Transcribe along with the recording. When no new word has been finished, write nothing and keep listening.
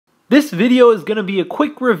This video is going to be a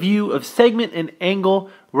quick review of segment and angle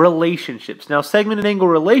relationships. Now, segment and angle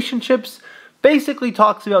relationships basically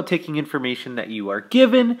talks about taking information that you are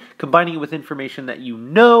given, combining it with information that you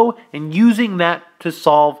know, and using that to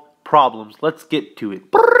solve problems. Let's get to it.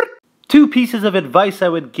 Two pieces of advice I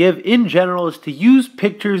would give in general is to use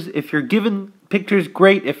pictures. If you're given pictures,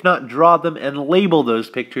 great. If not, draw them and label those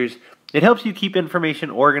pictures. It helps you keep information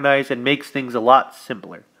organized and makes things a lot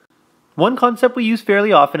simpler. One concept we use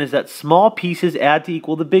fairly often is that small pieces add to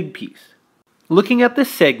equal the big piece. Looking at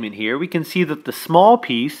this segment here, we can see that the small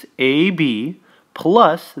piece, AB,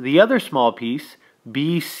 plus the other small piece,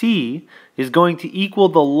 BC, is going to equal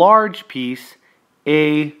the large piece,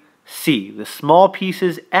 AC. The small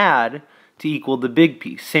pieces add to equal the big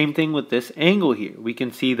piece. Same thing with this angle here. We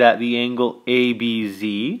can see that the angle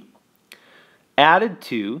ABZ added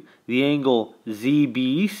to the angle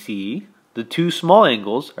ZBC, the two small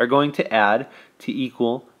angles, are going to add to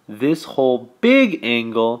equal this whole big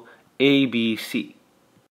angle ABC.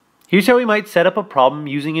 Here's how we might set up a problem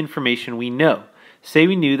using information we know. Say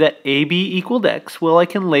we knew that AB equaled x. Well, I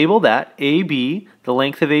can label that AB, the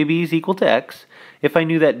length of AB is equal to x. If I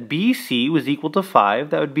knew that BC was equal to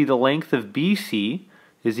 5, that would be the length of BC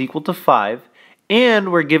is equal to 5.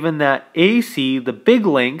 And we're given that AC, the big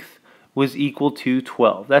length, was equal to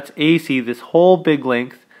 12. That's AC, this whole big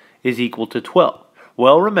length, is equal to 12.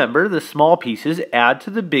 Well, remember, the small pieces add to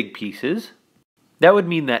the big pieces. That would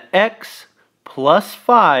mean that x plus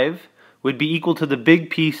 5 would be equal to the big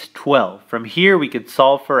piece 12. From here, we could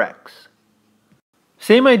solve for x.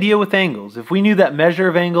 Same idea with angles. If we knew that measure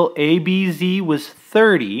of angle ABZ was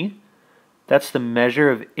 30, that's the measure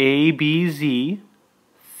of ABZ,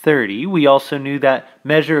 30. We also knew that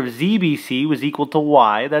measure of ZBC was equal to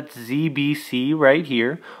y. That's ZBC right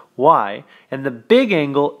here, y. And the big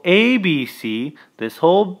angle ABC, this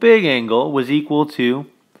whole big angle, was equal to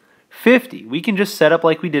 50. We can just set up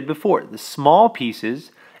like we did before. The small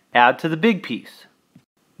pieces add to the big piece.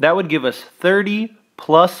 That would give us 30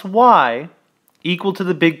 plus y equal to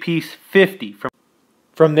the big piece 50.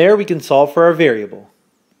 From there, we can solve for our variable.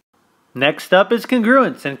 Next up is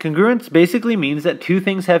congruence, and congruence basically means that two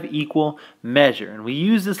things have equal measure, and we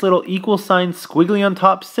use this little equal sign squiggly on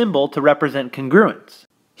top symbol to represent congruence.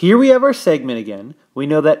 Here we have our segment again. We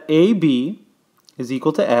know that AB is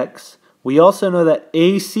equal to x. We also know that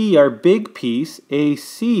AC, our big piece,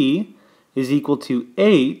 AC is equal to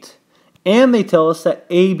 8, and they tell us that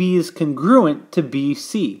AB is congruent to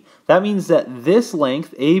BC. That means that this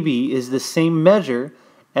length, AB, is the same measure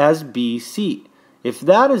as BC. If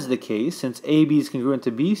that is the case, since AB is congruent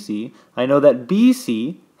to BC, I know that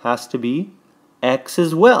BC has to be x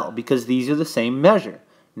as well, because these are the same measure.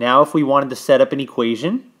 Now, if we wanted to set up an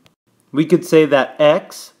equation, we could say that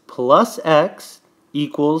x plus x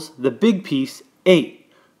equals the big piece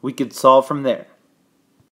 8. We could solve from there.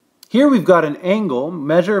 Here we've got an angle,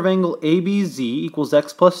 measure of angle ABZ equals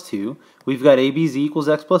x plus 2. We've got ABZ equals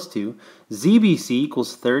x plus 2. ZBC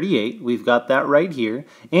equals 38. We've got that right here.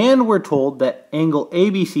 And we're told that angle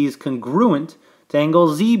ABC is congruent to angle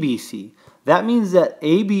ZBC. That means that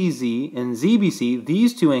ABZ and ZBC,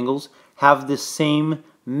 these two angles, have the same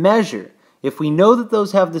measure. If we know that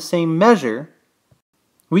those have the same measure,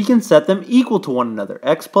 we can set them equal to one another.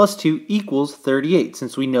 X plus 2 equals 38,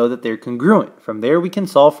 since we know that they're congruent. From there, we can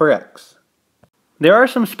solve for x. There are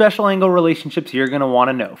some special angle relationships you're going to want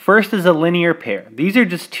to know. First is a linear pair. These are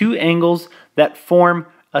just two angles that form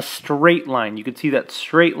a straight line. You can see that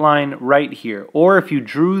straight line right here. Or if you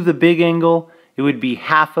drew the big angle, it would be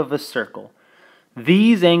half of a circle.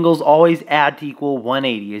 These angles always add to equal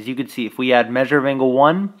 180. As you can see, if we add measure of angle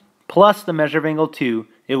 1 plus the measure of angle 2,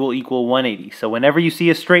 it will equal 180. So whenever you see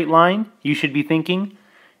a straight line, you should be thinking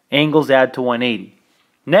angles add to 180.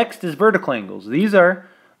 Next is vertical angles. These are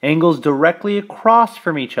angles directly across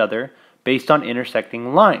from each other based on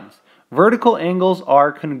intersecting lines. Vertical angles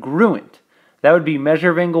are congruent. That would be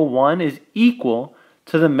measure of angle 1 is equal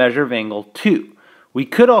to the measure of angle 2. We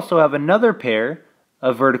could also have another pair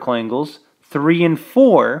of vertical angles, 3 and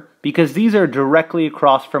 4, because these are directly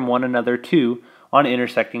across from one another too on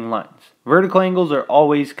intersecting lines. Vertical angles are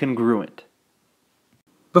always congruent.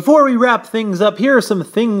 Before we wrap things up, here are some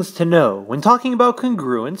things to know. When talking about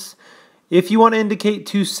congruence, if you want to indicate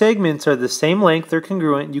two segments are the same length or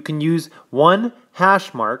congruent, you can use one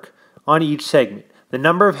hash mark on each segment. The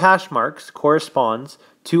number of hash marks corresponds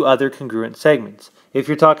to other congruent segments. If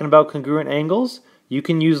you're talking about congruent angles, you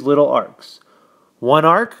can use little arcs. One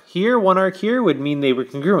arc here would mean they were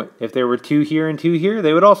congruent. If there were two here and two here,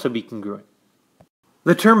 they would also be congruent.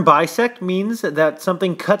 The term bisect means that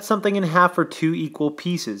something cuts something in half for two equal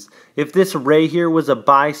pieces. If this ray here was a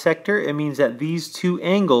bisector, it means that these two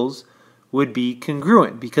angles would be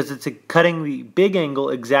congruent because it's cutting the big angle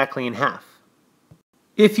exactly in half.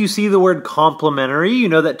 If you see the word complementary, you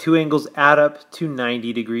know that two angles add up to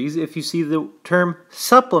 90 degrees. If you see the term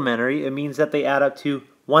supplementary, it means that they add up to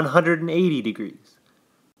 180 degrees.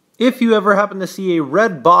 If you ever happen to see a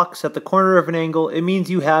red box at the corner of an angle, it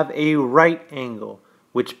means you have a right angle,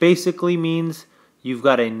 which basically means you've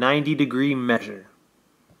got a 90-degree measure.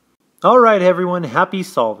 All right, everyone, happy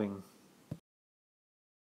solving.